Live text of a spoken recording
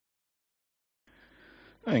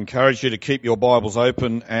I encourage you to keep your Bibles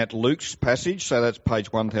open at Luke's passage, so that's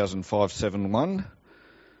page 1571.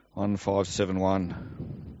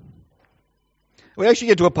 1571. We actually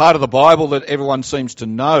get to a part of the Bible that everyone seems to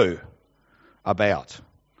know about.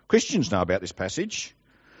 Christians know about this passage.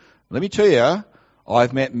 Let me tell you,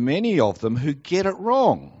 I've met many of them who get it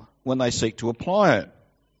wrong when they seek to apply it.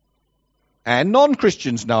 And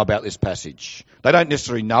non-Christians know about this passage. They don't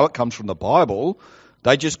necessarily know it comes from the Bible,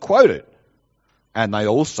 they just quote it. And they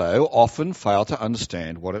also often fail to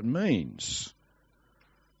understand what it means.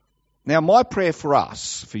 Now, my prayer for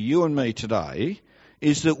us, for you and me today,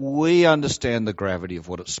 is that we understand the gravity of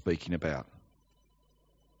what it's speaking about.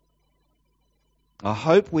 I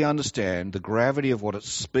hope we understand the gravity of what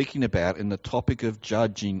it's speaking about in the topic of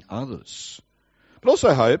judging others. But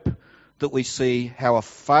also hope that we see how a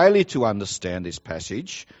failure to understand this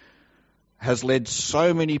passage has led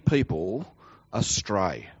so many people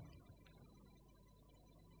astray.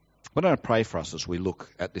 Why don't I pray for us as we look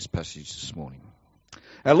at this passage this morning?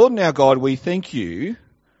 Our Lord and our God, we thank you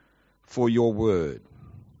for your word.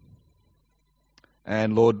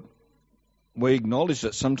 And Lord, we acknowledge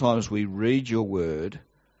that sometimes we read your word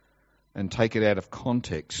and take it out of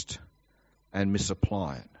context and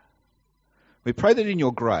misapply it. We pray that in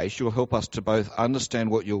your grace you'll help us to both understand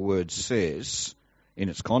what your word says in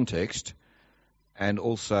its context and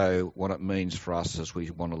also what it means for us as we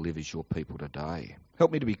want to live as your people today.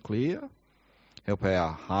 Help me to be clear. Help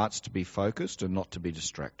our hearts to be focused and not to be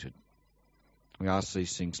distracted. We ask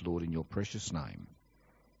these things, Lord, in your precious name.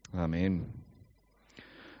 Amen.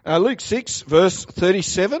 Luke 6, verse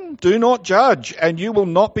 37, do not judge, and you will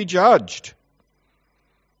not be judged.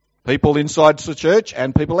 People inside the church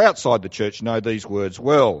and people outside the church know these words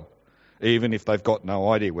well, even if they've got no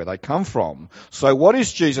idea where they come from. So what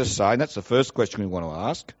is Jesus saying? That's the first question we want to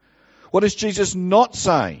ask. What is Jesus not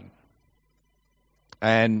saying?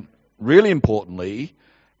 And really importantly,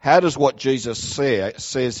 how does what Jesus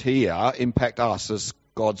says here impact us as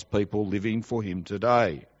God's people living for him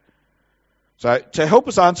today? So to help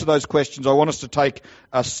us answer those questions, I want us to take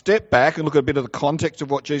a step back and look at a bit of the context of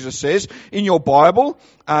what Jesus says. In your Bible,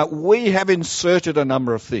 we have inserted a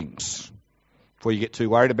number of things. Before you get too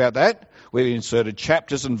worried about that, we've inserted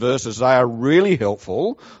chapters and verses. They are really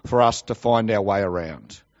helpful for us to find our way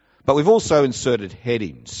around. But we've also inserted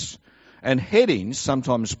headings. And headings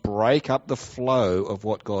sometimes break up the flow of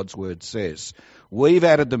what God's word says. We've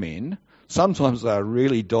added them in. Sometimes they are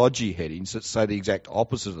really dodgy headings that say the exact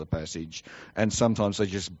opposite of the passage, and sometimes they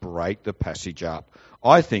just break the passage up.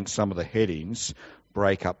 I think some of the headings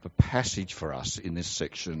break up the passage for us in this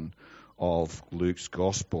section of Luke's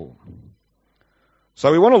Gospel.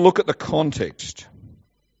 So we want to look at the context.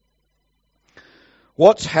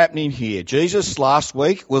 What's happening here? Jesus last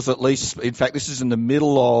week was in fact this is in the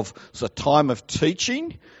middle of the time of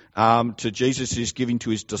teaching to Jesus is giving to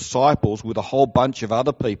his disciples with a whole bunch of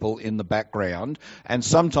other people in the background, and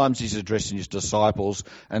sometimes he's addressing his disciples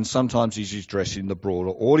and sometimes he's addressing the broader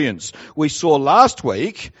audience. We saw last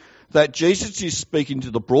week that Jesus is speaking to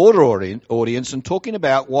the broader audience and talking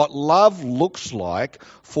about what love looks like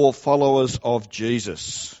for followers of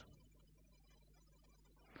Jesus.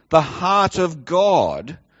 The heart of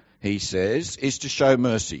God, he says, is to show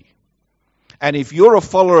mercy. And if you're a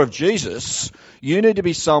follower of Jesus, you need to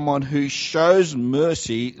be someone who shows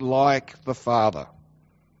mercy like the Father.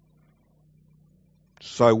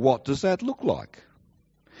 So what does that look like?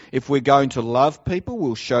 If we're going to love people,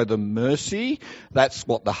 we'll show them mercy. That's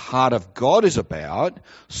what the heart of God is about.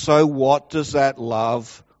 So what does that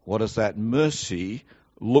love, what does that mercy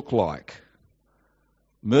look like?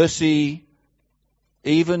 Mercy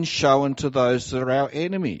even shown to those that are our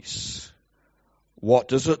enemies. What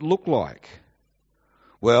does it look like?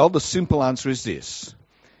 Well, the simple answer is this.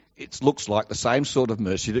 It looks like the same sort of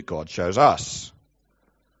mercy that God shows us.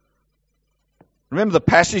 Remember the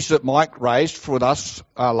passage that Mike raised for us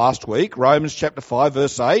last week, Romans chapter 5,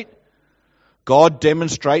 verse 8? God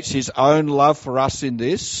demonstrates his own love for us in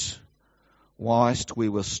this, whilst we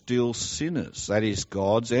were still sinners, that is,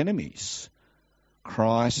 God's enemies.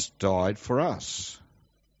 Christ died for us.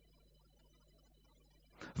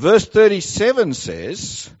 Verse 37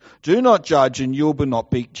 says, do not judge and you will not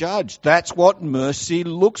be judged. That's what mercy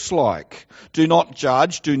looks like. Do not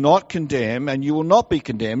judge, do not condemn, and you will not be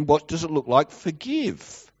condemned. What does it look like?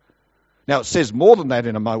 Forgive. Now it says more than that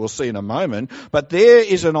we'll see in a moment, but there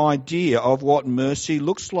is an idea of what mercy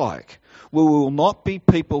looks like. We will not be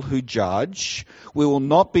people who judge. We will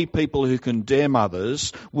not be people who condemn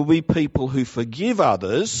others. We'll be people who forgive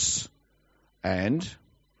others and,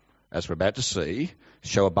 as we're about to see,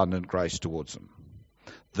 show abundant grace towards them.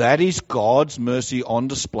 That is God's mercy on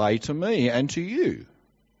display to me and to you.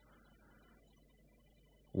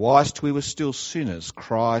 Whilst we were still sinners,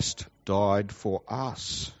 Christ died for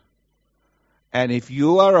us. And if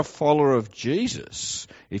you are a follower of Jesus,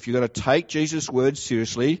 if you're going to take Jesus' words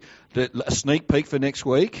seriously, a sneak peek for next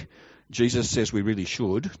week, Jesus says we really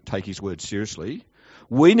should take his words seriously.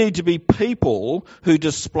 We need to be people who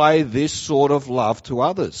display this sort of love to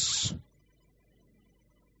others,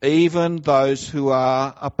 even those who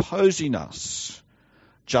are opposing us,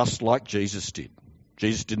 just like Jesus did.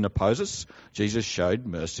 Jesus didn't oppose us. Jesus showed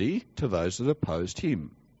mercy to those that opposed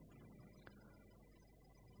him.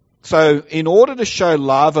 So in order to show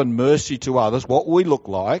love and mercy to others, what we look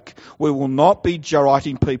like, we will not be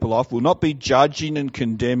writing people off, we'll not be judging and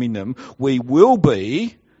condemning them, we will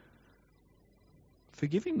be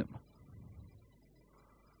forgiving them.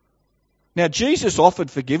 Now, Jesus offered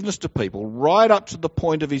forgiveness to people right up to the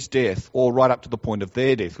point of his death, or right up to the point of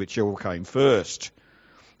their death, whichever came first.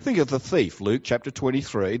 Think of the thief, Luke chapter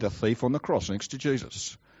 23, the thief on the cross next to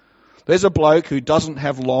Jesus. There's a bloke who doesn't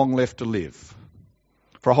have long left to live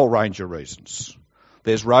for a whole range of reasons.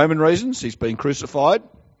 There's Roman reasons, he's been crucified.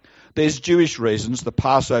 There's Jewish reasons, the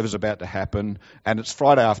Passover's about to happen, and it's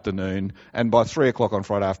Friday afternoon, and by 3 o'clock on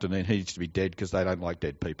Friday afternoon he needs to be dead because they don't like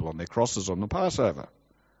dead people on their crosses on the Passover.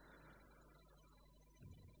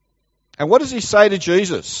 And what does he say to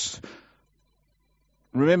Jesus?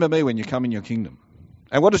 Remember me when you come in your kingdom.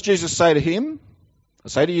 And what does Jesus say to him? I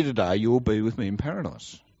say to you today, you will be with me in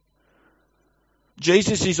paradise.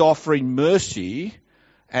 Jesus is offering mercy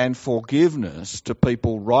and forgiveness to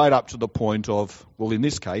people right up to the point of, well, in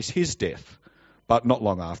this case, his death, but not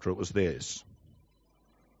long after it was theirs.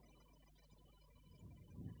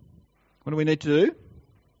 What do we need to do?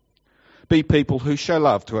 Be people who show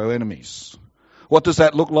love to our enemies. What does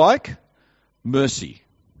that look like? Mercy.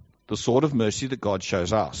 The sort of mercy that God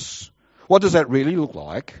shows us. What does that really look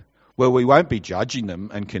like? Well, we won't be judging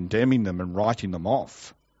them and condemning them and writing them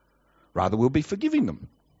off. Rather, we'll be forgiving them.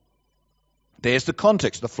 There's the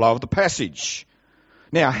context, the flow of the passage.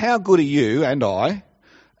 Now, how good are you and I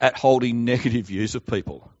at holding negative views of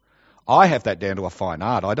people? I have that down to a fine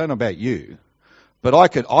art. I don't know about you, but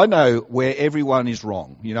I know where everyone is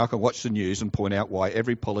wrong. You know, I can watch the news and point out why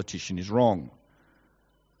every politician is wrong.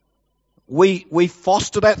 We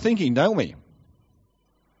foster that thinking, don't we?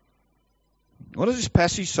 What does this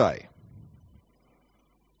passage say?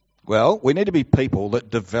 Well, we need to be people that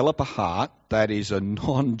develop a heart that is a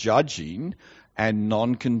non-judging and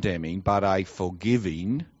non-condemning, but a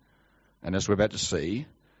forgiving, and as we're about to see,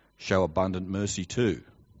 show abundant mercy too,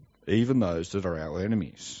 even those that are our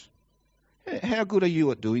enemies. How good are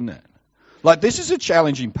you at doing that? Like, this is a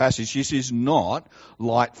challenging passage. This is not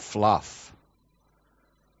light fluff.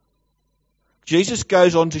 Jesus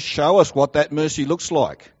goes on to show us what that mercy looks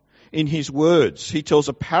like. In his words, he tells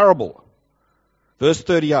a parable. Verse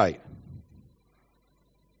 38.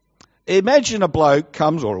 Imagine a bloke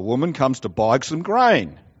comes, or a woman comes to buy some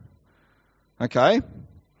grain. Okay?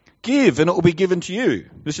 Give and it will be given to you.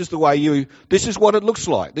 This is what it looks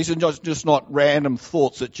like. These are just not random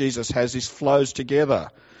thoughts that Jesus has. This flows together.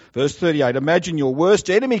 Verse 38. Imagine your worst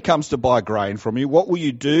enemy comes to buy grain from you. What will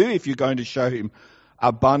you do if you're going to show him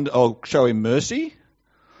show him mercy?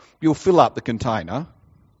 You'll fill up the container.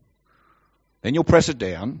 Then you'll press it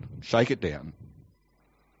down, shake it down.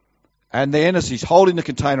 And then as he's holding the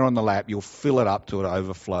container on the lap, you'll fill it up till it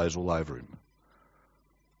overflows all over him.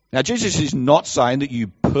 Now, Jesus is not saying that you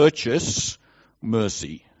purchase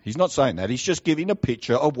mercy. He's not saying that. He's just giving a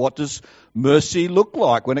picture of what does mercy look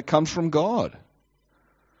like when it comes from God.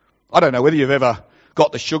 I don't know whether you've ever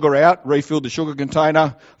got the sugar out, refilled the sugar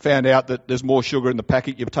container, found out that there's more sugar in the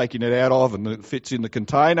packet you've taken it out of and it fits in the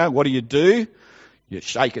container. What do? You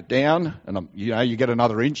shake it down, and you get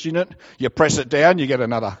another inch in it. You press it down, you get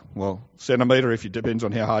another, centimetre if it depends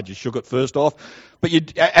on how hard you shook it first off. But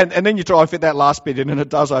and then you try and fit that last bit in, and it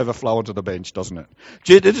does overflow onto the bench, doesn't it?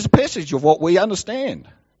 It is a passage of what we understand,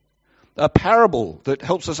 a parable that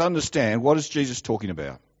helps us understand what is Jesus talking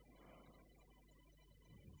about.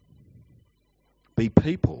 Be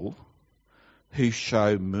people who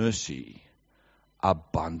show mercy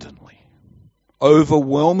abundantly,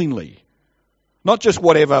 overwhelmingly. Not just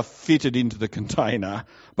whatever fitted into the container,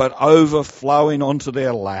 but overflowing onto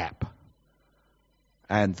their lap.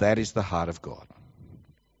 And that is the heart of God.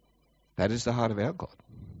 That is the heart of our God.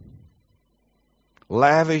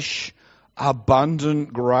 Lavish,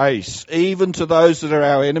 abundant grace, even to those that are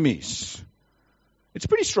our enemies. It's a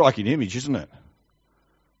pretty striking image, isn't it?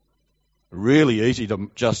 Really easy to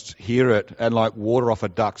just hear it and like water off a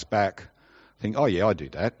duck's back. Think, oh yeah, I do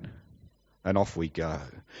that. And off we go.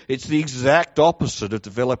 It's the exact opposite of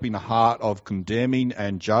developing a heart of condemning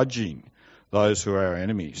and judging those who are our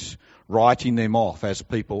enemies, writing them off as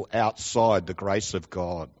people outside the grace of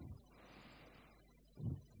God.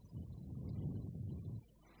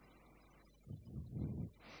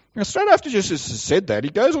 Now, straight after Jesus has said that, he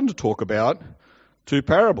goes on to talk about two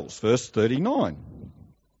parables. Verse 39.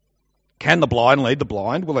 Can the blind lead the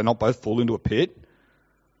blind? Will they not both fall into a pit?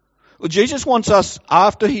 Well, Jesus wants us,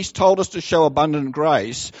 after he's told us to show abundant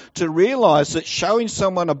grace, to realise that showing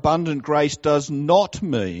someone abundant grace does not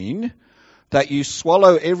mean that you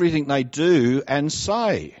swallow everything they do and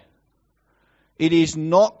say. It is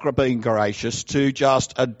not being gracious to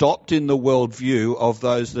just adopt in the worldview of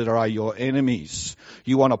those that are your enemies.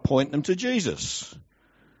 You want to point them to Jesus.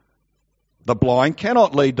 The blind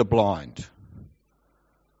cannot lead the blind.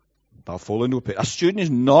 They'll fall into a pit. A student is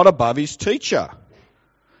not above his teacher.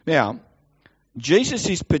 Now, Jesus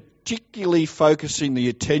is particularly focusing the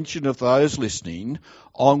attention of those listening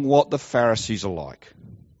on what the Pharisees are like.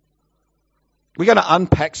 We're going to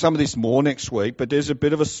unpack some of this more next week, but there's a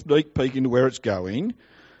bit of a sneak peek into where it's going.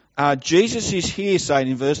 Jesus is here saying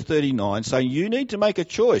in verse 39, saying you need to make a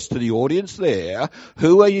choice to the audience there.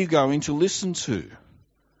 Who are you going to listen to?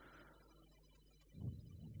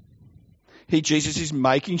 Jesus is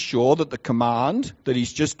making sure that the command that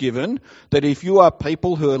he's just given, that if you are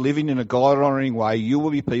people who are living in a God-honouring way, you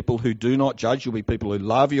will be people who do not judge, you'll be people who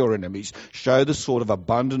love your enemies, show the sort of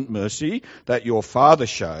abundant mercy that your Father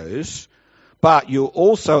shows, but you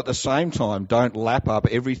also at the same time don't lap up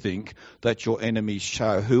everything that your enemies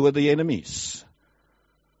show. Who are the enemies?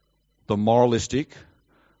 The moralistic,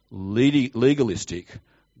 legalistic,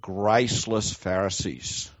 graceless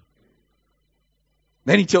Pharisees.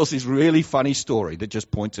 Then he tells this really funny story that just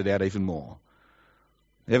points it out even more.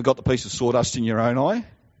 You ever got the piece of sawdust in your own eye?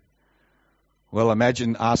 Well,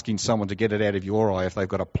 imagine asking someone to get it out of your eye if they've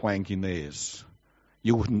got a plank in theirs.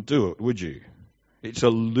 You wouldn't do it, would you? It's a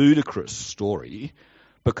ludicrous story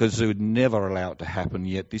because they would never allow it to happen,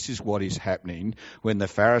 yet this is what is happening when the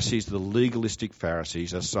Pharisees, the legalistic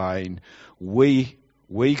Pharisees, are saying, we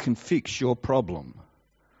can fix your problem,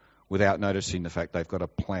 without noticing the fact they've got a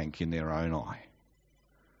plank in their own eye.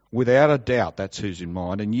 Without a doubt, that's who's in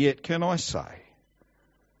mind. And yet, can I say,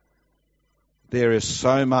 there is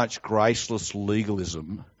so much graceless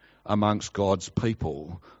legalism amongst God's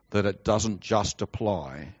people that it doesn't just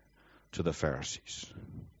apply to the Pharisees.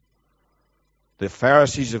 The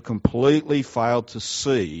Pharisees have completely failed to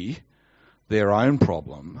see their own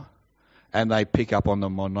problem, and they pick up on the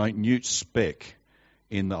minute speck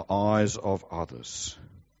in the eyes of others.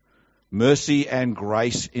 Mercy and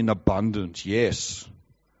grace in abundance, yes.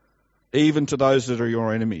 Even to those that are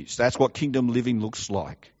your enemies. That's what kingdom living looks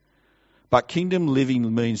like. But kingdom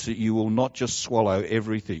living means that you will not just swallow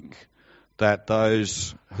everything that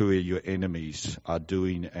those who are your enemies are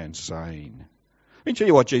doing and saying. Let me tell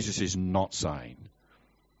you what Jesus is not saying.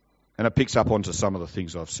 And it picks up onto some of the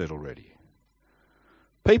things I've said already.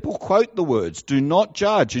 People quote the words, do not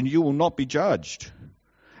judge and you will not be judged.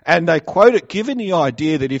 And they quote it given the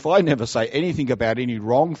idea that if I never say anything about any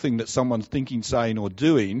wrong thing that someone's thinking, saying or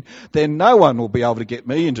doing, then no one will be able to get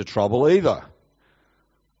me into trouble either.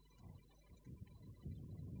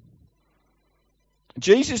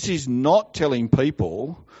 Jesus is not telling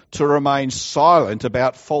people to remain silent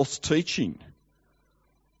about false teaching.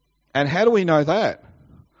 And how do we know that?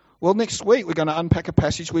 Well, next week we're going to unpack a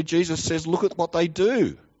passage where Jesus says, look at what they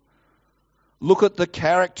do. Look at the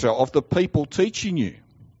character of the people teaching you.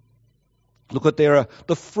 Look at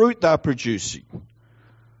the fruit they're producing.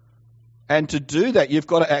 And to do that, you've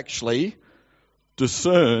got to actually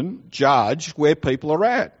discern, judge where people are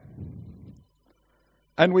at.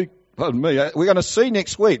 And we're going to see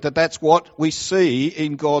next week that that's what we see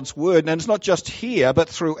in God's Word. And it's not just here, but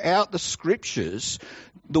throughout the Scriptures,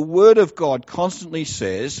 the Word of God constantly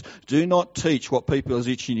says, do not teach what people's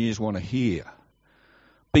itching ears want to hear.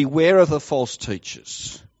 Beware of the false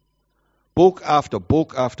teachers. Book after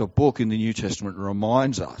book after book in the New Testament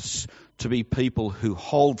reminds us to be people who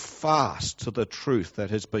hold fast to the truth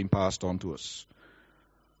that has been passed on to us.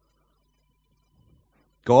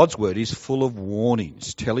 God's word is full of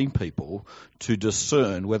warnings telling people to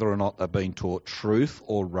discern whether or not they're being taught truth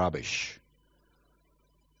or rubbish.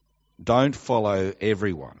 Don't follow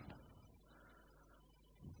everyone.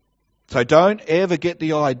 So don't ever get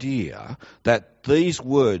the idea that these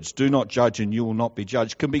words, do not judge and you will not be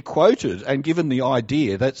judged, can be quoted and given the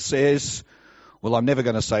idea that says, well, I'm never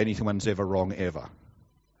going to say anyone's ever wrong ever.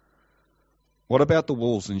 What about the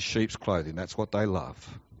wolves in sheep's clothing? That's what they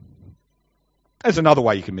love. There's another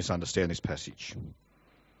way you can misunderstand this passage.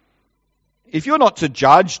 If you're not to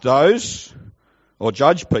judge those or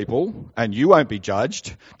judge people and you won't be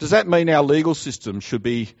judged, does that mean our legal system should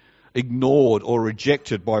be ignored or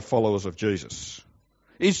rejected by followers of Jesus?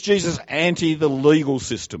 Is Jesus anti the legal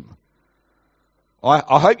system?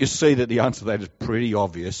 I hope you see that the answer to that is pretty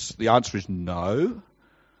obvious. The answer is no.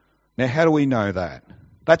 Now, how do we know that?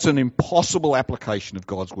 That's an impossible application of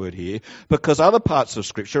God's word here, because other parts of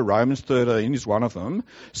Scripture, Romans 13 is one of them,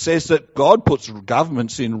 says that God puts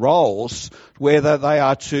governments in roles where they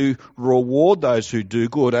are to reward those who do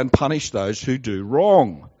good and punish those who do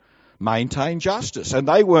wrong, maintain justice. And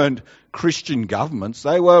they weren't Christian governments,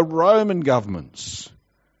 they were Roman governments.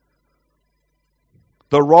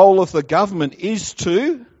 The role of the government is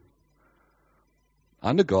to,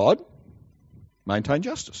 under God, maintain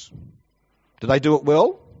justice. Do they do it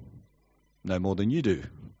well? No more than you do,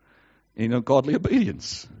 in a godly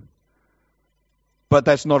obedience. But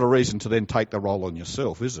that's not a reason to then take the role on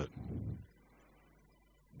yourself, is it?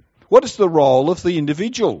 What is the role of the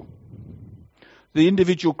individual? The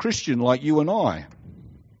individual Christian like you and I?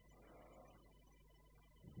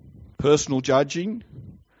 Personal judging,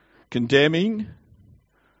 condemning,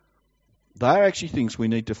 they're actually things we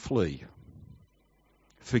need to flee.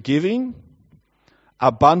 Forgiving,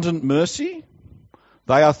 abundant mercy,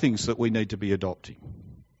 they are things that we need to be adopting.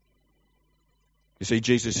 You see,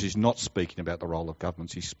 Jesus is not speaking about the role of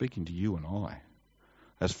governments. He's speaking to you and I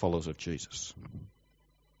as followers of Jesus.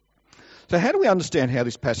 So how do we understand how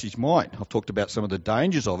this passage might? I've talked about some of the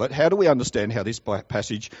dangers of it. How do we understand how this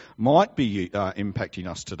passage might be impacting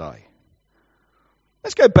us today?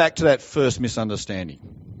 Let's go back to that first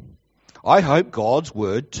misunderstanding. I hope God's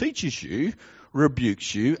word teaches you,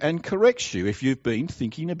 rebukes you and corrects you if you've been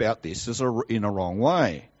thinking about this in a wrong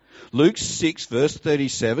way. Luke 6 verse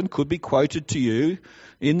 37 could be quoted to you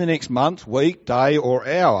in the next month, week, day or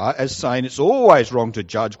hour as saying it's always wrong to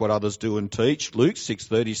judge what others do and teach. Luke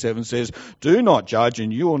 6:37 says, do not judge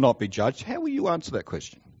and you will not be judged. How will you answer that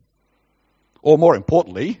question? Or more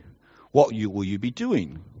importantly, what will you be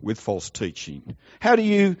doing with false teaching? How do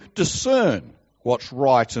you discern what's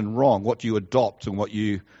right and wrong? What do you adopt and what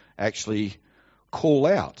you actually call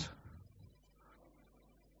out?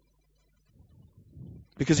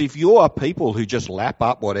 Because if you are people who just lap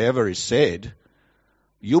up whatever is said,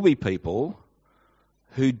 you'll be people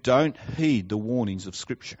who don't heed the warnings of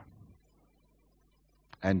Scripture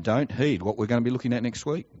and don't heed what we're going to be looking at next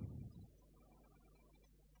week.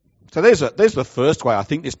 So there's the first way I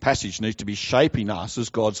think this passage needs to be shaping us as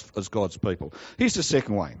God's people. Here's the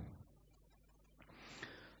second way.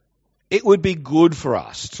 It would be good for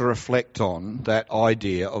us to reflect on that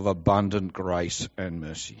idea of abundant grace and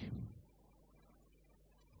mercy.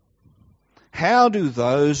 How do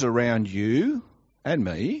those around you and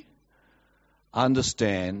me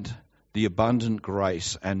understand the abundant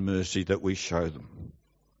grace and mercy that we show them?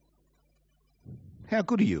 How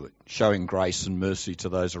good are you at showing grace and mercy to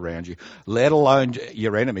those around you, let alone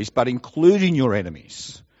your enemies, but including your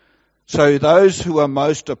enemies? So those who are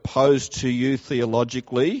most opposed to you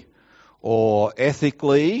theologically, or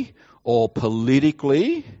ethically, or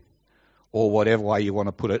politically, or whatever way you want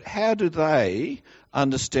to put it, how do they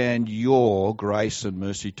understand your grace and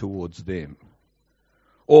mercy towards them?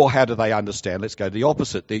 Or how do they understand, let's go the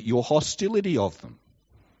opposite, your hostility of them?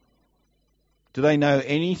 Do they know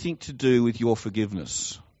anything to do with your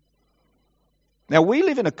forgiveness? Now, we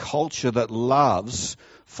live in a culture that loves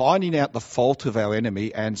finding out the fault of our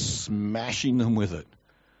enemy and smashing them with it.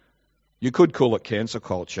 You could call it cancer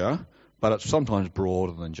culture, but it's sometimes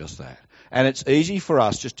broader than just that. And it's easy for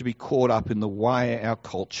us just to be caught up in the way our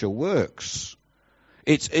culture works.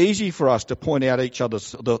 It's easy for us to point out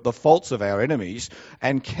the faults of our enemies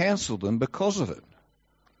and cancel them because of it.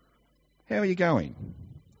 How are you going?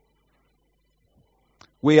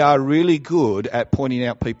 We are really good at pointing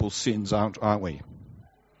out people's sins, aren't we?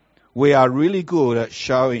 We are really good at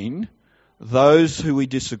showing those who we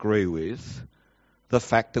disagree with the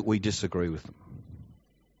fact that we disagree with them.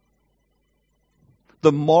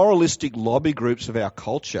 The moralistic lobby groups of our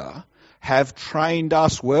culture have trained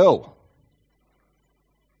us well.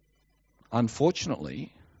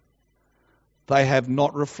 Unfortunately, they have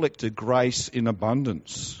not reflected grace in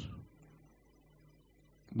abundance.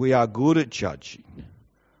 We are good at judging.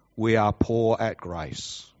 We are poor at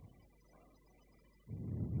grace.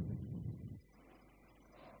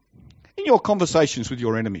 In your conversations with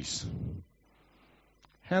your enemies,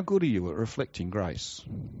 how good are you at reflecting grace?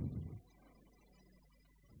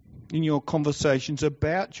 In your conversations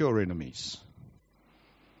about your enemies,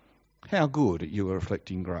 how good are you at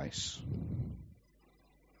reflecting grace?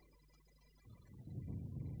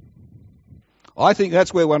 I think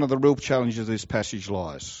that's where one of the real challenges of this passage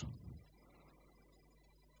lies.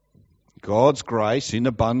 God's grace in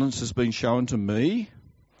abundance has been shown to me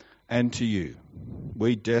and to you.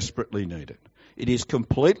 We desperately need it. It is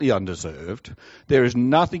completely undeserved. There is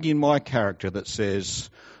nothing in my character that says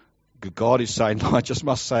God is saying, I just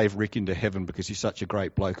must save Rick into heaven because he's such a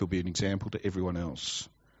great bloke, he'll be an example to everyone else.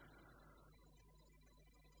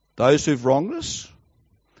 Those who've wronged us,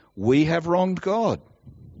 we have wronged God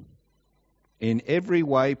in every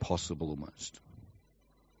way possible almost.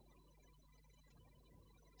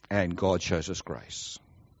 And God shows us grace.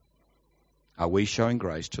 Are we showing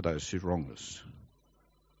grace to those who've wronged us?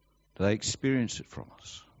 Do they experience it from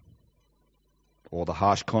us? Or the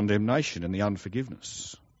harsh condemnation and the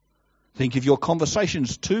unforgiveness? Think of your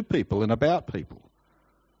conversations to people and about people.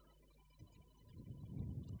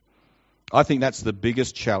 I think that's the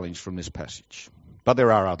biggest challenge from this passage. But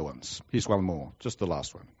there are other ones. Here's one more, just the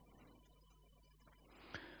last one.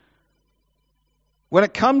 When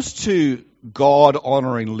it comes to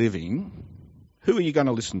God-honouring living, who are you going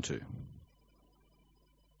to listen to?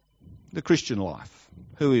 The Christian life.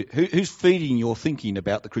 Who's feeding your thinking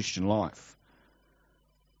about the Christian life?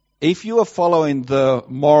 If you are following the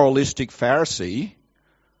moralistic Pharisee,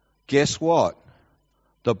 guess what?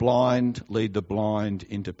 The blind lead the blind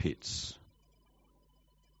into pits.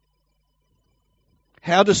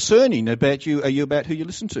 How discerning are you about who you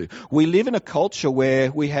listen to? We live in a culture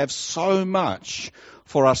where we have so much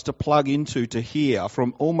for us to plug into to hear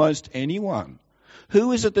from almost anyone.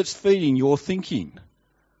 Who is it that's feeding your thinking?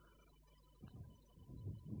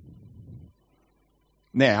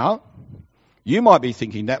 Now, you might be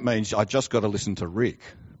thinking that means I just got to listen to Rick.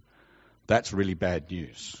 That's really bad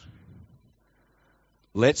news.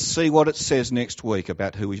 Let's see what it says next week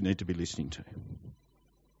about who we need to be listening to.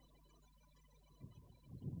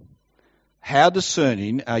 How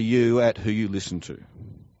discerning are you at who you listen to?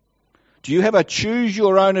 Do you have a choose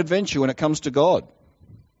your own adventure when it comes to God?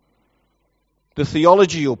 The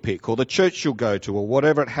theology you'll pick or the church you'll go to or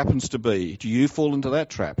whatever it happens to be, do you fall into that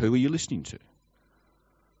trap? Who are you listening to?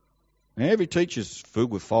 Now, every teacher's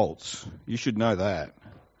filled with faults. You should know that.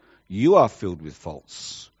 You are filled with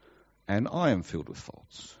faults, and I am filled with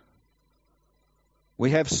faults.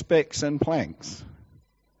 We have specks and planks.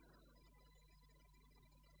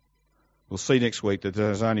 We'll see next week that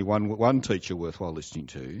there's only one teacher worthwhile listening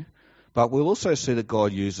to, but we'll also see that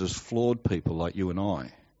God uses flawed people like you and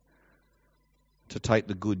I to take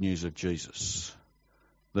the good news of Jesus,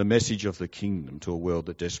 the message of the kingdom, to a world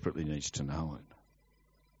that desperately needs to know it.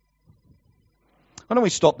 Why don't we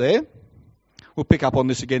stop there? We'll pick up on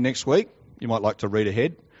this again next week. You might like to read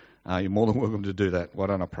ahead. You're more than welcome to do that. Why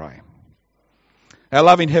don't I pray? Our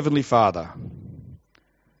loving Heavenly Father,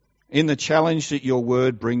 in the challenge that your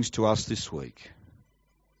word brings to us this week,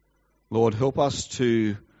 Lord, help us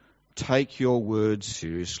to take your word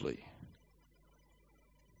seriously.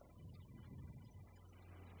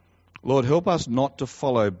 Lord, help us not to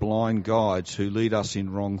follow blind guides who lead us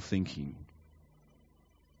in wrong thinking.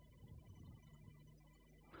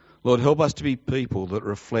 Lord, help us to be people that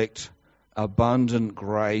reflect abundant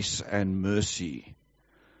grace and mercy,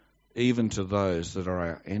 even to those that are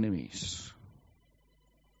our enemies.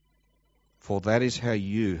 For that is how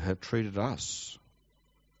you have treated us.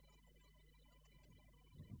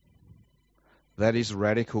 That is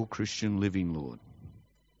radical Christian living, Lord.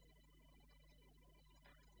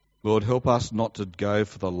 Lord, help us not to go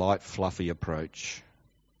for the light, fluffy approach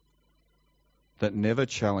that never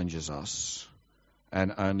challenges us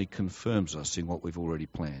and only confirms us in what we've already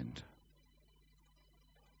planned.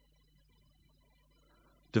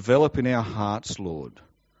 Develop in our hearts, Lord,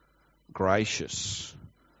 gracious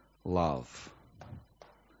love.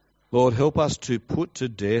 Lord, help us to put to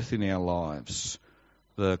death in our lives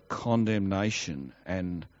the condemnation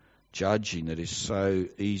and judging that is so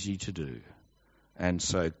easy to do and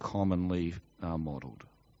so commonly modelled.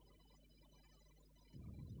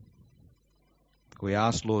 We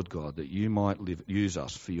ask, Lord God, that you might use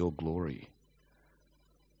us for your glory.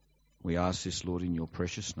 We ask this, Lord, in your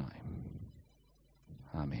precious name.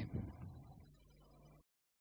 Amen.